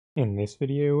In this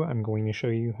video, I'm going to show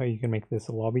you how you can make this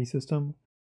lobby system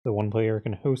so one player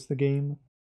can host the game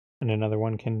and another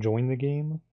one can join the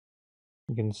game.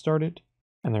 You can start it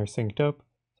and they're synced up,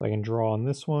 so I can draw on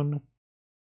this one,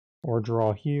 or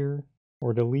draw here,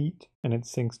 or delete, and it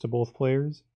syncs to both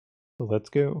players. So let's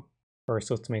go. First,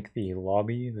 let's make the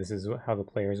lobby. This is how the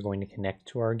player is going to connect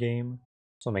to our game.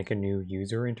 So I'll make a new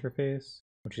user interface,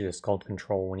 which is just called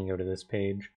control when you go to this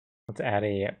page. Let's add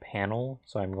a panel.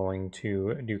 So I'm going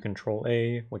to do Control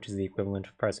A, which is the equivalent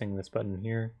of pressing this button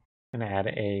here, and add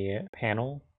a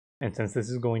panel. And since this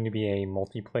is going to be a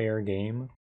multiplayer game,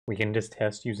 we can just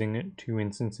test using 2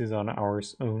 instances on our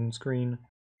own screen.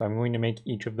 So I'm going to make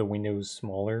each of the windows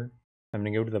smaller. I'm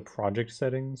going to go to the project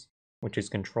settings, which is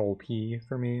Control P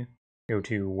for me. Go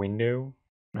to Window,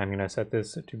 and I'm going to set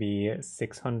this to be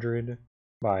 600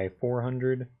 by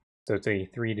 400. So it's a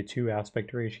 3:2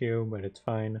 aspect ratio, but it's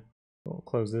fine. We'll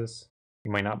close this. You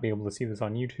might not be able to see this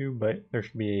on YouTube, but there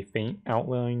should be a faint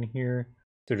outline here.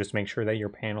 So just make sure that your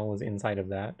panel is inside of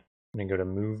that. I'm going to go to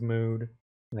Move Mode,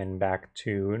 and then back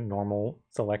to normal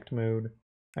select mode.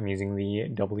 I'm using the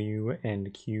W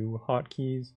and Q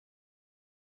hotkeys.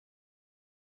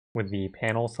 With the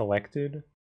panel selected,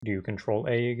 do Control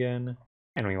A again,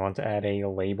 and we want to add a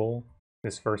label.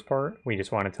 This first part, we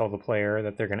just want to tell the player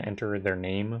that they're going to enter their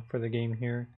name for the game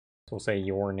here. So we'll say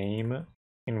your name,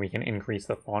 and we can increase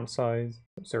the font size.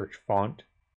 Search font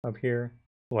up here,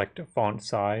 select font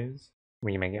size.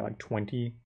 We can make it like 20,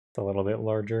 it's a little bit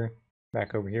larger.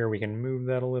 Back over here, we can move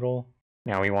that a little.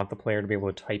 Now we want the player to be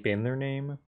able to type in their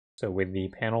name. So with the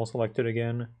panel selected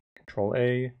again, Control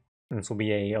A, and this will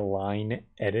be a line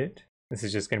edit. This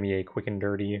is just going to be a quick and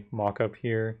dirty mock-up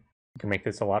here. You can make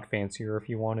this a lot fancier if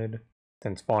you wanted.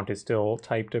 Since font is still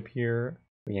typed up here,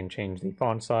 we can change the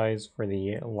font size for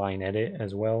the line edit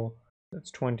as well. That's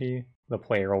 20. The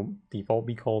player will default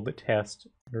be called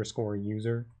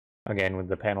test_user. Again, with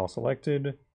the panel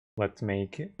selected, let's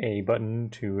make a button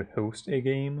to host a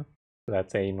game. So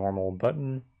that's a normal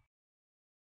button.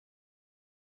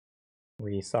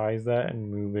 Resize that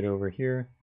and move it over here.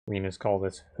 We can just call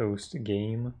this host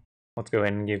game. Let's go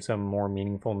ahead and give some more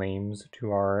meaningful names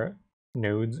to our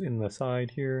nodes in the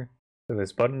side here. So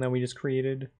this button that we just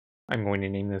created, I'm going to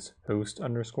name this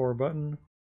host_button.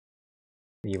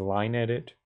 The line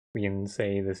edit, we can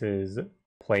say this is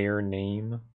player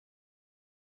name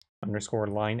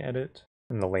 _line edit,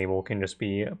 and the label can just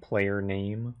be player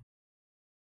name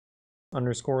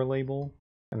 _label,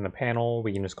 and the panel,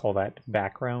 we can just call that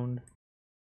background.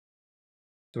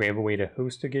 So we have a way to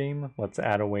host a game. Let's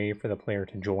add a way for the player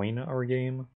to join our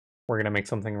game. We're going to make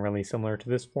something really similar to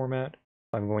this format.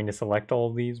 I'm going to select all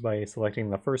of these by selecting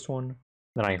the first one,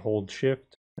 then I hold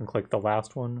Shift and click the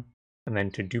last one, and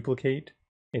then to duplicate,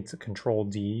 it's Control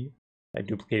D. I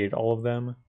duplicated all of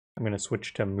them. I'm going to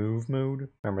switch to Move Mode.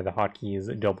 Remember the hotkey is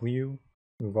W.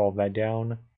 Move all of that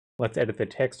down. Let's edit the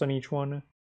text on each one.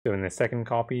 So in the second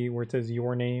copy where it says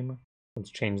your name, let's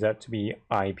change that to be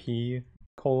IP:.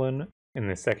 In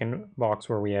the second box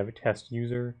where we have test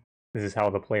user, this is how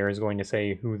the player is going to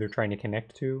say who they're trying to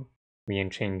connect to. We can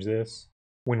change this.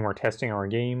 When we're testing our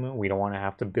game, we don't want to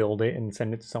have to build it and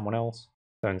send it to someone else.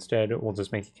 So instead, we'll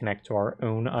just make it connect to our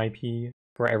own IP.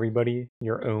 For everybody,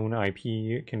 your own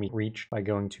IP can be reached by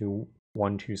going to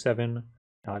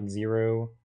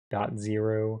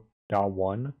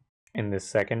 127.0.0.1. In this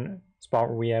second spot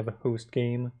where we have host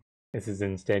game, this is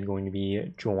instead going to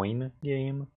be join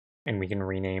game. And we can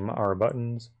rename our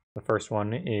buttons. The first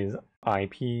one is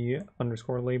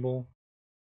IP_label.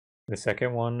 The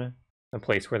second one, the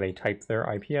place where they type their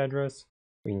IP address,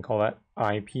 we can call that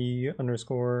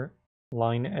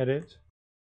IP_line edit.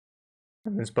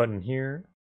 And this button here,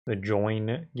 the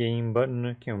join game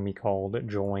button, can be called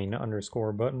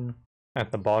join_button.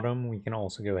 At the bottom, we can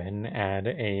also go ahead and add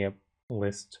a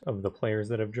list of the players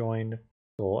that have joined.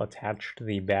 So we'll attach to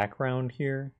the background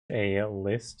here a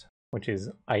list, which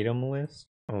is item list.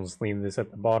 We'll just leave this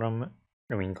at the bottom,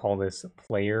 and we can call this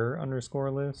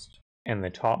player_list. And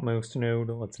the topmost node,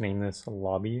 let's name this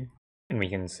lobby, and we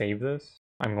can save this.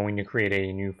 I'm going to create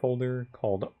a new folder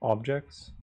called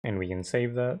objects, and we can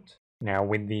save that. Now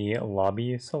with the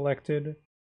lobby selected,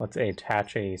 let's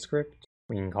attach a script.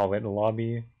 We can call it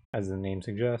lobby, as the name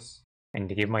suggests. And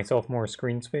to give myself more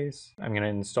screen space, I'm going to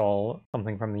install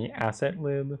something from the asset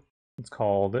lib. It's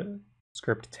called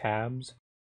script tabs.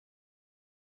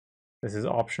 This is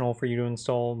optional for you to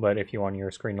install, but if you want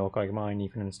your screen to look like mine, you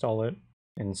can install it.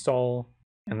 Install,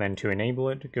 and then to enable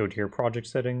it, go to your project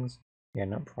settings.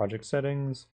 Again, project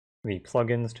settings, the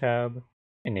plugins tab,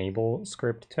 enable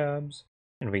script tabs,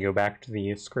 and we go back to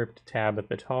the script tab at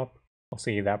the top. I'll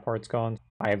see that part's gone.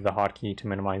 I have the hotkey to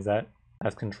minimize that.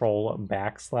 as control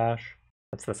backslash.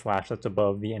 That's the slash that's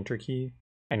above the enter key.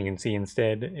 And you can see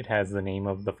instead it has the name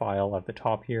of the file at the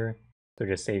top here. So it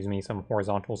just saves me some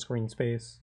horizontal screen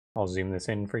space. I'll zoom this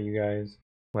in for you guys.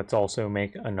 Let's also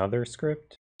make another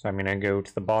script. So I'm going to go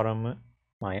to the bottom,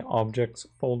 my objects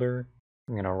folder.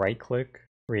 I'm going to right click,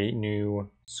 create new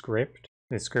script.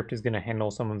 This script is going to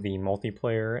handle some of the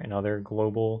multiplayer and other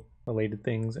global related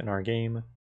things in our game.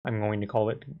 I'm going to call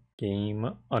it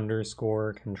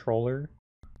game_controller.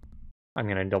 I'm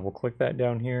going to double click that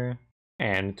down here.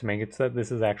 And to make it so that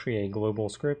this is actually a global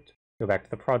script, go back to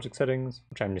the project settings,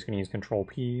 which I'm just going to use Control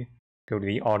P, go to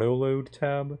the auto load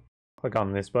tab, click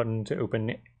on this button to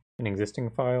open an existing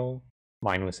file.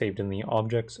 Mine was saved in the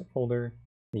objects folder,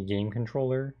 the game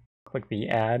controller. Click the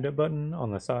add button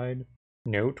on the side.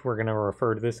 Note, we're going to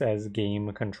refer to this as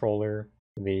game controller,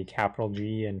 the capital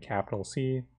G and capital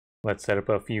C. Let's set up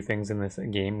a few things in this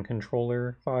game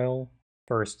controller file.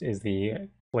 First is the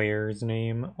player's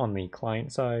name on the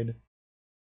client side.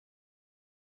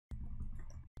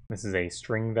 This is a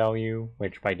string value,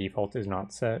 which by default is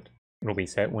not set. It'll be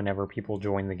set whenever people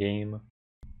join the game.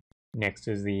 Next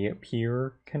is the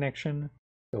peer connection.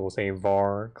 So we'll say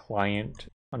var client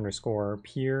underscore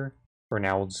peer. For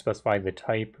now, we'll specify the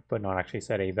type, but not actually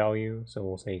set a value. So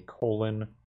we'll say colon.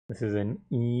 This is an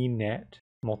eNet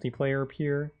multiplayer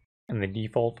peer. And the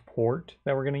default port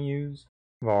that we're going to use,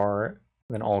 var,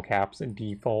 then all caps,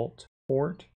 default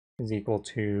port is equal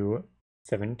to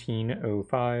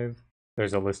 1705.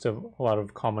 There's a list of a lot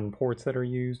of common ports that are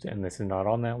used, and this is not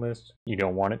on that list. You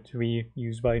don't want it to be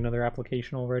used by another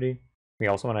application already. We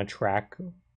also want to track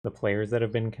the players that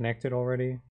have been connected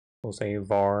already. We'll say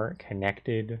var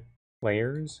connected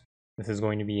players. This is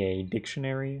going to be a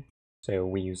dictionary, so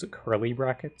we use curly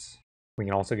brackets. We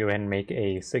can also go ahead and make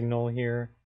a signal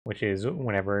here, which is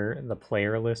whenever the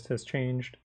player list has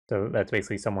changed. So that's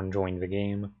basically someone joined the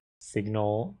game.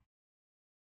 Signal.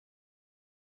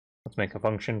 Let's make a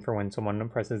function for when someone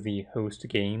presses the host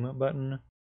game button.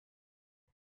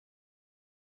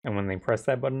 And when they press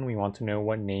that button, we want to know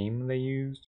what name they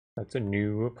used. That's a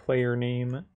new player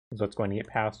name is what's going to get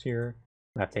passed here.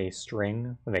 That's a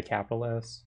string with a capital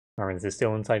S. Remember, this is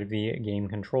still inside of the game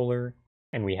controller,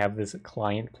 and we have this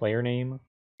client player name.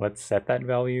 Let's set that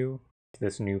value to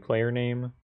this new player name.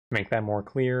 To make that more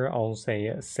clear, I'll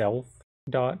say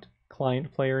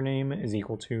self.clientPlayerName is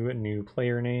equal to a new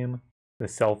player name. The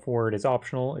self word is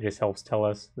optional, it just helps tell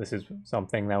us this is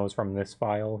something that was from this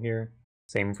file here.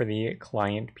 Same for the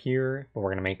client peer, but we're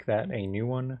going to make that a new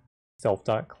one.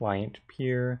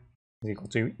 Self.clientPeer is equal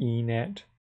to eNet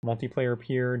multiplayer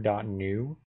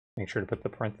peer.new. Make sure to put the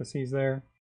parentheses there.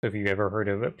 So if you've ever heard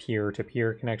of a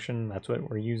peer-to-peer connection, that's what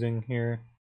we're using here.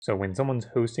 So when someone's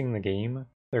hosting the game,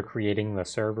 they're creating the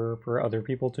server for other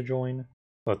people to join.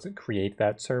 Let's create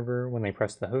that server when they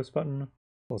press the host button.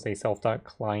 We'll say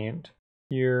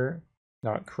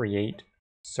self.clientPeer.create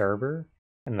server.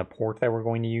 And the port that we're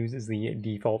going to use is the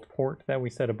default port that we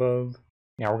set above.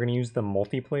 Now we're going to use the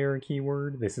multiplayer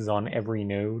keyword. This is on every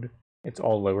node. It's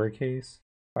all lowercase.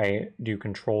 If I do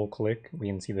control click, we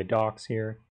can see the docs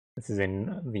here. This is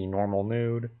in the normal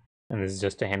node, and this is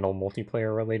just to handle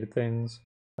multiplayer related things.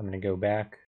 I'm going to go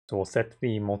back. So we'll set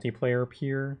the multiplayer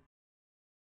peer.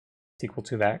 It's equal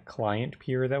to that client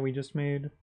peer that we just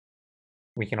made.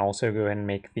 We can also go ahead and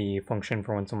make the function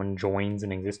for when someone joins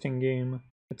an existing game.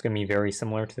 It's going to be very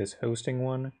similar to this hosting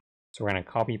one. So we're going to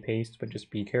copy paste, but just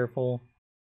be careful.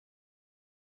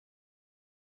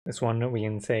 This one we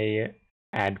can say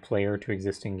add player to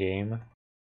existing game.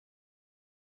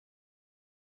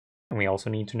 And we also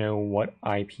need to know what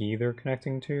IP they're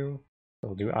connecting to. So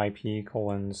we'll do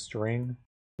IP:string.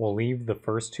 We'll leave the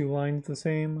first two lines the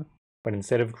same, but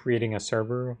instead of creating a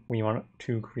server, we want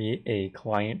to create a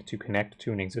client to connect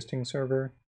to an existing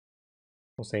server.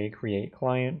 We'll say create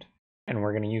client, and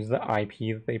we're going to use the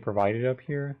IP that they provided up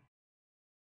here.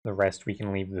 The rest we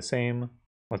can leave the same.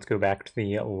 Let's go back to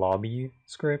the lobby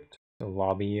script, so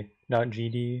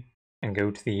lobby.gd, and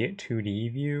go to the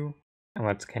 2D view, and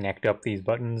let's connect up these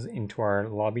buttons into our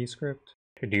lobby script.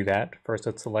 To do that, first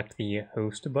let's select the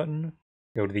host button,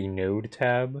 go to the node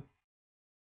tab,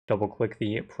 double click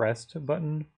the pressed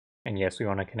button, and yes, we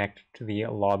want to connect to the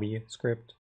lobby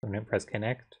script. So I'm going to press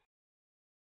connect.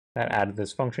 That added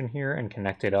this function here and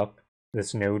connected up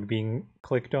this node being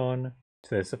clicked on to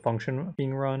this function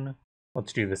being run.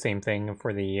 Let's do the same thing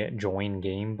for the join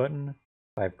game button.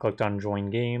 I've clicked on join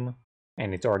game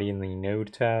and it's already in the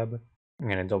node tab. I'm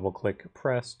going to double click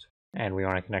pressed and we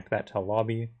want to connect that to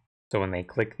lobby. So when they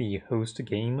click the host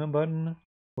game button,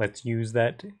 let's use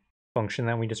that function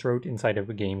that we just wrote inside of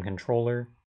a game controller.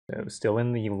 So still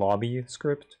in the lobby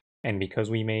script, And because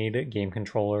we made game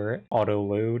controller auto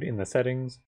load in the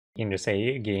settings, you can just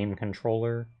say game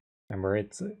controller. Remember,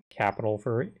 it's capital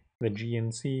for the G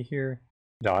and C here,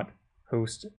 dot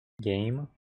host game.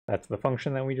 That's the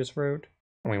function that we just wrote.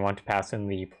 And we want to pass in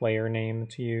the player name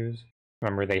to use.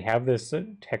 Remember, they have this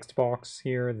text box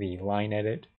here, the line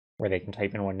edit, where they can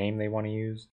type in what name they want to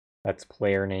use. That's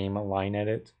player name line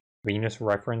edit. We can just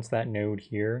reference that node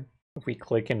here. If we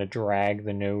click and drag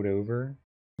the node over,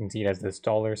 you can see it has this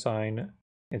 $sign.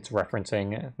 It's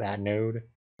referencing that node.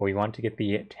 But we want to get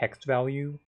the text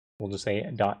value. We'll just say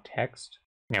 .text.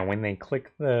 Now when they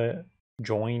click the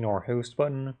join or host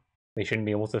button, they shouldn't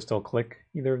be able to still click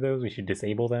either of those. We should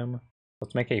disable them.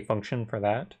 Let's make a function for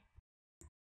that.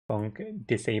 Func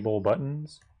disable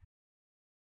buttons.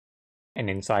 And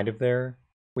inside of there,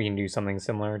 we can do something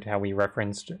similar to how we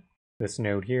referenced this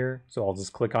node here. So I'll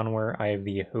just click on where I have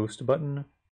the host button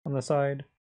on the side,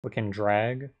 click and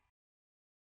drag.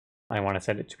 I want to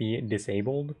set it to be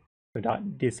disabled. So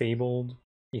 .disabled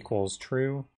equals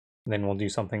true. And then we'll do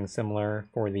something similar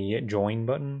for the join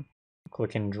button.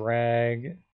 Click and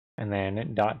drag, and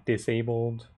then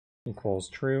 .disabled equals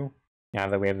true. Now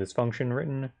that we have this function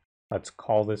written, let's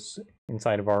call this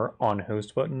inside of our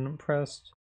onHost button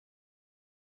pressed.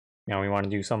 Now we want to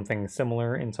do something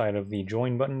similar inside of the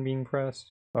join button being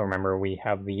pressed. But remember, we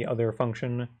have the other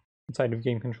function inside of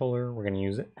game controller. We're going to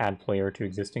use add player to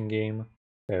existing game.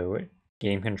 So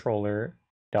game controller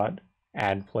dot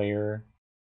add player,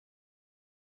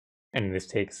 and this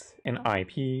takes an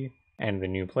IP and the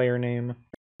new player name,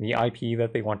 the IP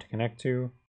that they want to connect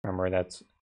to. Remember, that's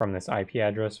from this IP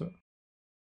address. So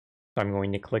I'm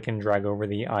going to click and drag over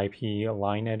the IP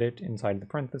line edit inside the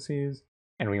parentheses,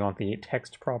 and we want the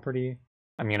text property.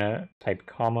 I'm going to type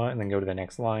comma and then go to the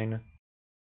next line.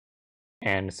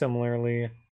 And similarly,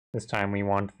 this time we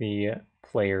want the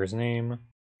player's name,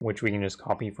 which we can just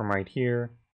copy from right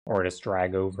here, or just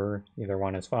drag over. Either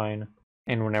one is fine.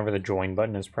 And whenever the join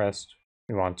button is pressed,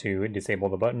 we want to disable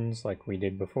the buttons like we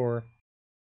did before.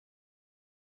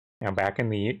 Now back in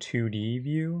the 2D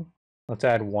view, let's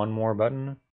add one more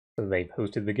button. So they've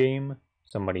hosted the game,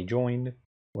 somebody joined.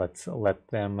 Let's let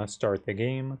them start the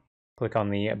game. Click on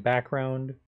the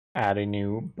background, add a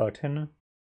new button,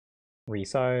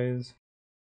 resize.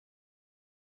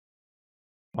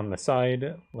 On the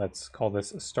side, let's call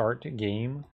this start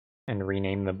game and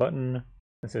rename the button.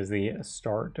 This is the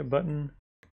start button.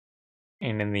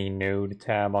 And in the node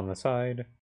tab on the side,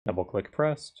 double click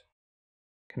pressed.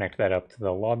 Connect that up to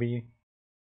the lobby.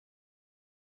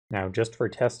 Now just for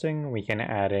testing, we can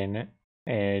add in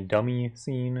a dummy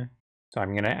scene. So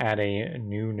I'm going to add a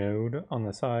new node on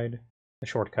the side. The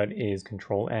shortcut is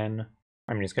Control-N.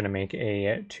 I'm just going to make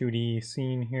a 2D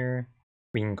scene here.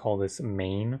 We can call this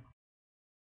main.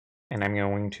 And I'm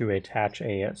going to attach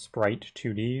a sprite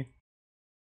 2D.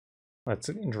 Let's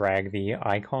drag the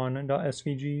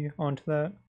icon.svg onto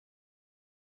that.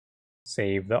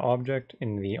 Save the object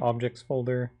in the objects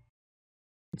folder.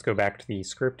 Let's go back to the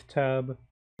script tab,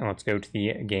 and let's go to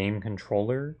the game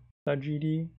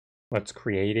controller.gd. Let's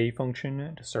create a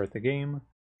function to start the game.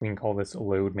 We can call this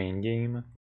load main game.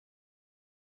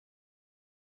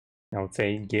 Now let's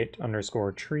say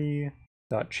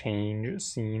get_tree.change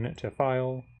scene to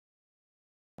file.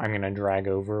 I'm going to drag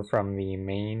over from the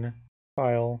main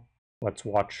file. Let's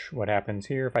watch what happens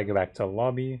here. If I go back to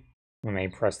lobby, when they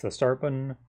press the start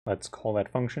button, let's call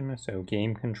that function. So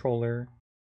game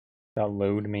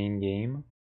controller.load main game.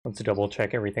 Let's double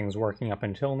check everything's working up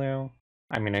until now.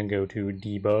 I'm going to go to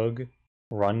debug,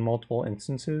 run multiple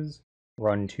instances,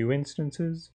 run 2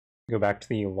 instances, go back to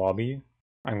the lobby.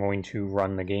 I'm going to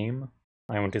run the game.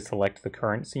 I want to select the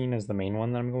current scene as the main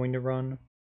one that I'm going to run.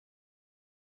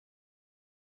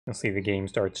 You'll see the game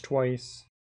starts twice.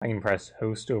 I can press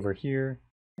host over here,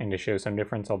 and to show some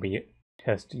difference, I'll be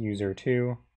test user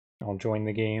 2. I'll join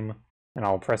the game, and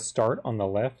I'll press start on the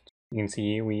left. You can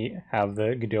see we have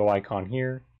the Godot icon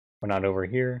here, but not over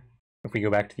here. If we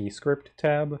go back to the script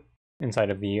tab,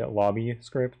 inside of the lobby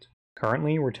script,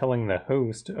 currently we're telling the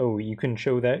host, oh, you can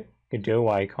show that Godot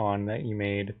icon that you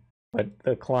made, but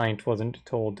the client wasn't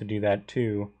told to do that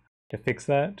too. To fix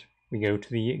that, we go to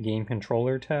the game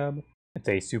controller tab. It's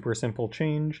a super simple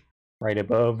change. Right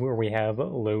above where we have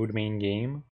load main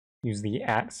game, use the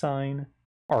 @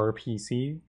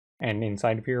 RPC, and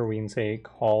inside of here we can say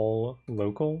call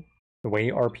local. The way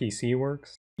RPC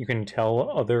works, you can tell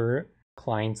other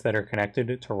clients that are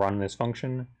connected to run this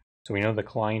function. So we know the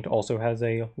client also has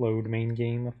a load main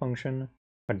game function,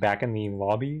 but back in the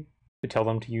lobby, to tell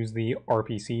them to use the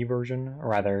RPC version, or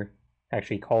rather,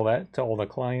 actually call that to all the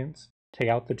clients, take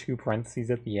out the 2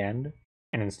 parentheses at the end,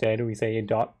 and instead we say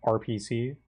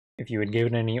 .rpc If you had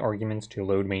given any arguments to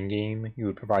load main game, you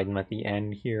would provide them at the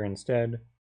end here instead.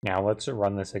 Now let's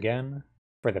run this again.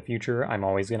 For the future, I'm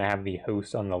always going to have the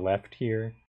host on the left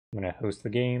here. I'm going to host the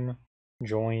game,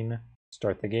 join,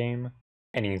 start the game,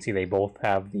 and you can see they both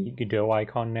have the Godot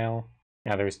icon now.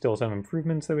 Now there's still some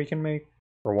improvements that we can make.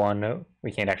 For one,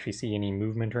 we can't actually see any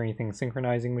movement or anything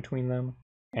synchronizing between them.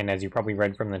 And as you probably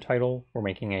read from the title, we're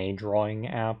making a drawing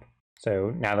app.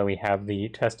 So now that we have the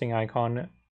testing icon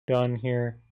done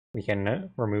here, we can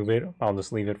remove it. I'll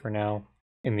just leave it for now.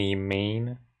 In the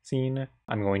main scene,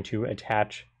 I'm going to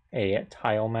attach a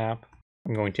tile map.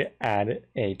 I'm going to add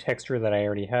a texture that I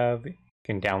already have. You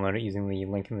can download it using the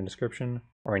link in the description,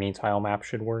 or any tile map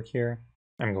should work here.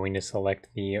 I'm going to select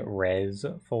the res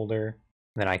folder.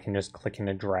 Then I can just click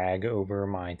and drag over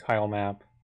my tile map.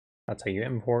 That's how you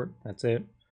import. That's it.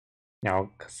 Now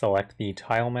select the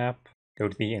tile map. Go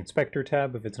to the inspector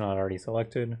tab if it's not already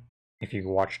selected. If you've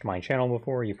watched my channel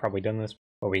before, you've probably done this,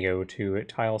 but we go to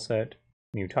tile set,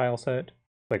 new tile set,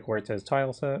 click where it says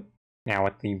tile set. Now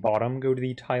at the bottom, go to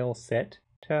the tile set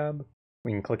tab.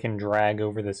 We can click and drag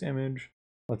over this image.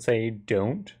 Let's say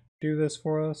don't do this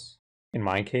for us. In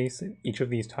my case, each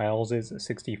of these tiles is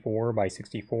 64 by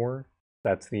 64.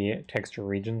 That's the texture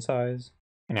region size.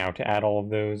 And now to add all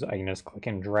of those, I can just click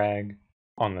and drag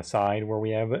on the side where we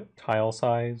have tile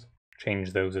size.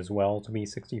 Change those as well to be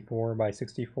 64 by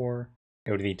 64.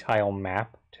 Go to the tile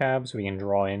map tab so we can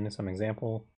draw in some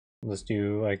example. Let's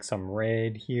do like some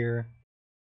red here.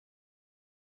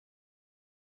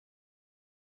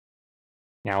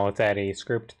 Now let's add a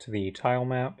script to the tile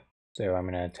map. So I'm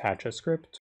going to attach a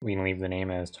script. We can leave the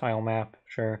name as tile map,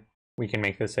 sure. We can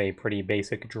make this a pretty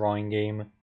basic drawing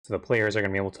game. So the players are going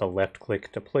to be able to left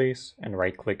click to place and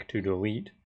right click to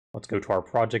delete. Let's go to our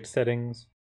project settings.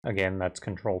 Again, that's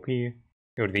Control P.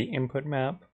 Go to the input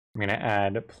map. I'm going to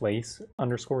add place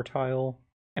underscore tile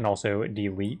and also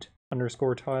delete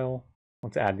underscore tile.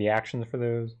 Let's add the actions for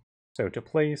those. So to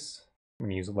place, I'm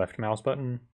going to use the left mouse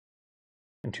button.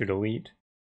 And to delete,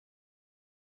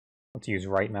 let's use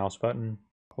right mouse button.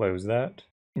 Close that.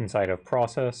 Inside of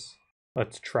process,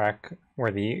 let's track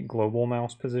where the global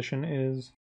mouse position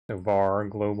is. So var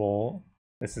global,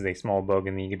 this is a small bug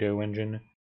in the Godot engine.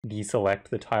 Deselect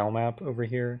the tile map over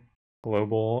here.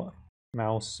 Global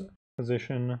mouse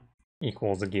position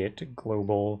equals get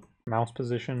global mouse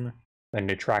position. Then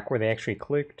to track where they actually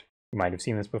clicked, you might have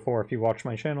seen this before if you watched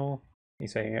my channel. You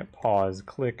say pause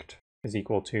clicked is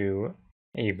equal to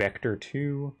a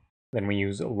vector2. Then we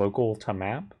use local to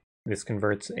map. This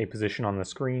converts a position on the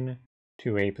screen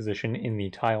to a position in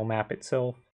the tile map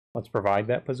itself. Let's provide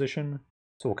that position.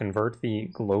 So we'll convert the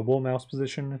global mouse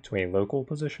position to a local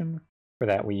position. For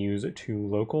that we use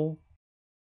toLocal.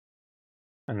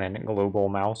 And then global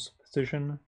mouse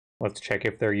position. Let's check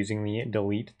if they're using the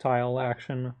delete tile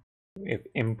action. If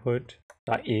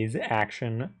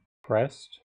input.isAction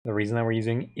pressed. The reason that we're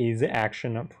using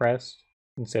isAction pressed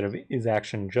instead of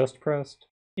isAction just pressed.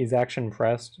 IsAction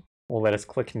pressed will let us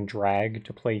click and drag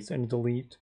to place and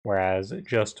delete, whereas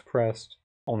just pressed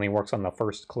only works on the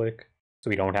first click,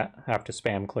 so we don't have to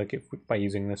spam click by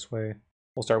using this way.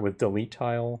 We'll start with delete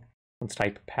tile. Let's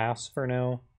type pass for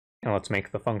now, and let's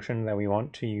make the function that we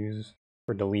want to use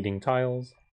for deleting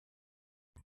tiles.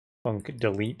 Func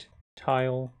delete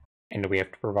tile, and we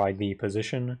have to provide the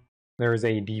position. There is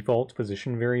a default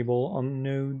position variable on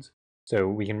nodes, so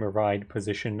we can provide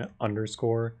position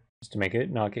underscore just to make it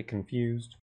not get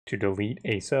confused. To delete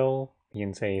a cell, we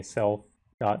can say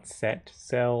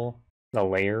self.setCell. The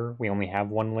layer, we only have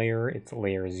one layer, it's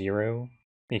layer 0.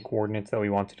 The coordinates that we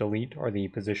want to delete are the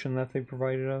position that they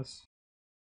provided us.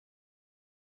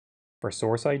 For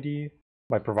source ID,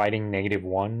 by providing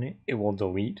 -1, it will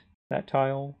delete that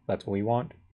tile. That's what we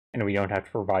want, and we don't have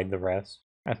to provide the rest.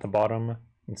 At the bottom,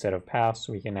 instead of pass,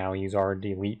 we can now use our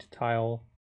delete tile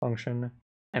function,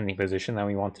 and the position that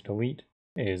we want to delete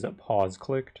is pause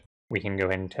clicked. We can go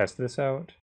ahead and test this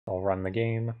out. I'll run the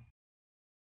game.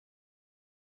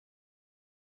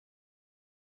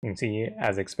 You can see,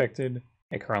 as expected,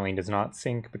 it currently does not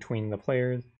sync between the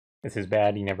players. This is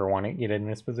bad. You never want to get in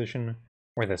this position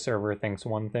where the server thinks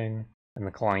one thing and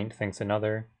the client thinks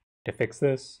another. To fix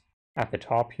this, at the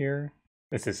top here,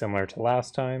 this is similar to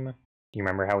last time. Do you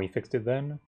remember how we fixed it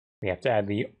then? We have to add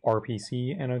the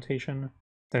RPC annotation.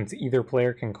 Since either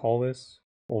player can call this,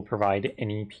 we'll provide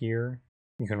any peer.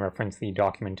 You can reference the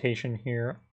documentation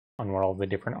here on what all the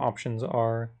different options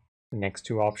are. The next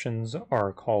two options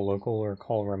are call local or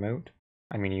call remote.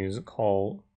 I'm going to use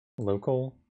call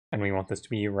local, and we want this to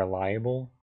be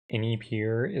reliable. Any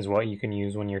peer is what you can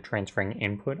use when you're transferring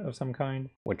input of some kind,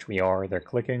 which we are, they're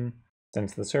clicking.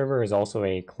 Since the server is also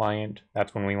a client,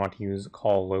 that's when we want to use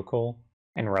call local,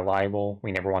 and reliable.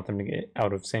 We never want them to get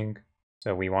out of sync,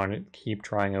 so we want to keep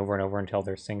trying over and over until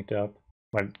they're synced up.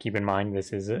 But keep in mind,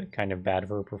 this is kind of bad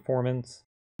for performance,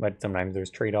 but sometimes there's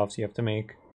trade-offs you have to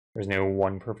make. There's no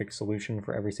one perfect solution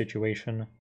for every situation.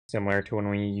 Similar to when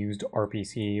we used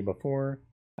RPC before,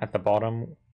 at the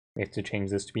bottom, we have to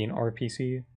change this to be an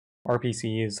RPC.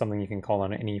 RPC is something you can call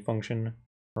on any function.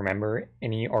 Remember,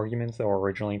 any arguments that were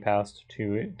originally passed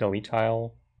to delete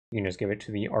tile, you can just give it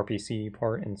to the RPC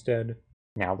part instead.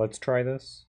 Now let's try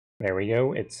this. There we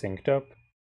go, it's synced up.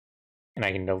 And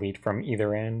I can delete from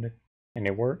either end, and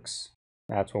it works.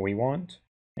 That's what we want.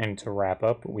 And to wrap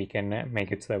up, we can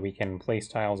make it so that we can place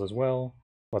tiles as well.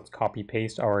 Let's copy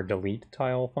paste our delete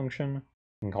tile function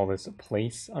and call this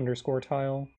place underscore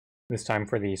tile. This time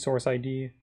for the source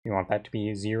ID, we want that to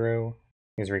be 0.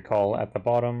 Because recall at the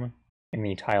bottom, in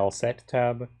the tile set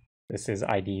tab, this is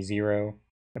ID 0.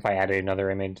 If I added another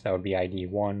image, that would be ID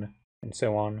 1, and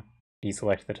so on.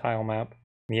 Deselect the tile map.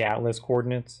 The atlas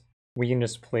coordinates, we can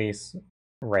just place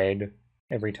red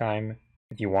every time.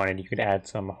 If you wanted, you could add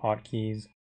some hotkeys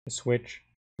to switch,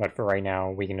 but for right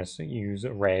now, we can just use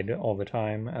red all the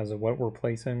time as what we're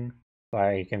placing. So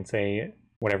I can say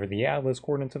whatever the atlas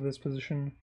coordinates of this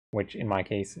position, which in my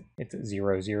case, it's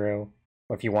 0, 0.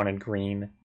 But if you wanted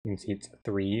green, you can see it's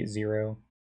 3, 0.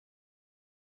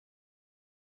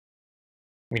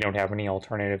 We don't have any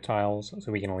alternative tiles,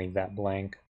 so we can leave that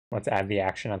blank. Let's add the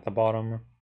action at the bottom.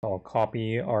 I'll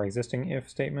copy our existing if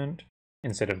statement.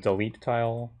 Instead of delete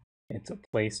tile, it's a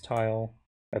place tile.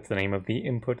 That's the name of the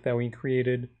input that we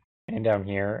created. And down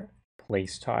here,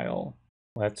 place tile.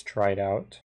 Let's try it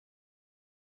out.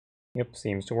 Yep,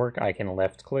 seems to work. I can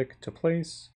left click to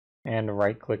place, and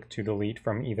right click to delete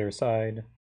from either side.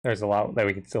 There's a lot that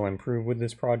we could still improve with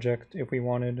this project if we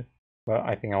wanted, but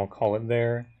I think I'll call it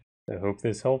there. So I hope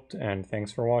this helped, and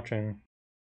thanks for watching.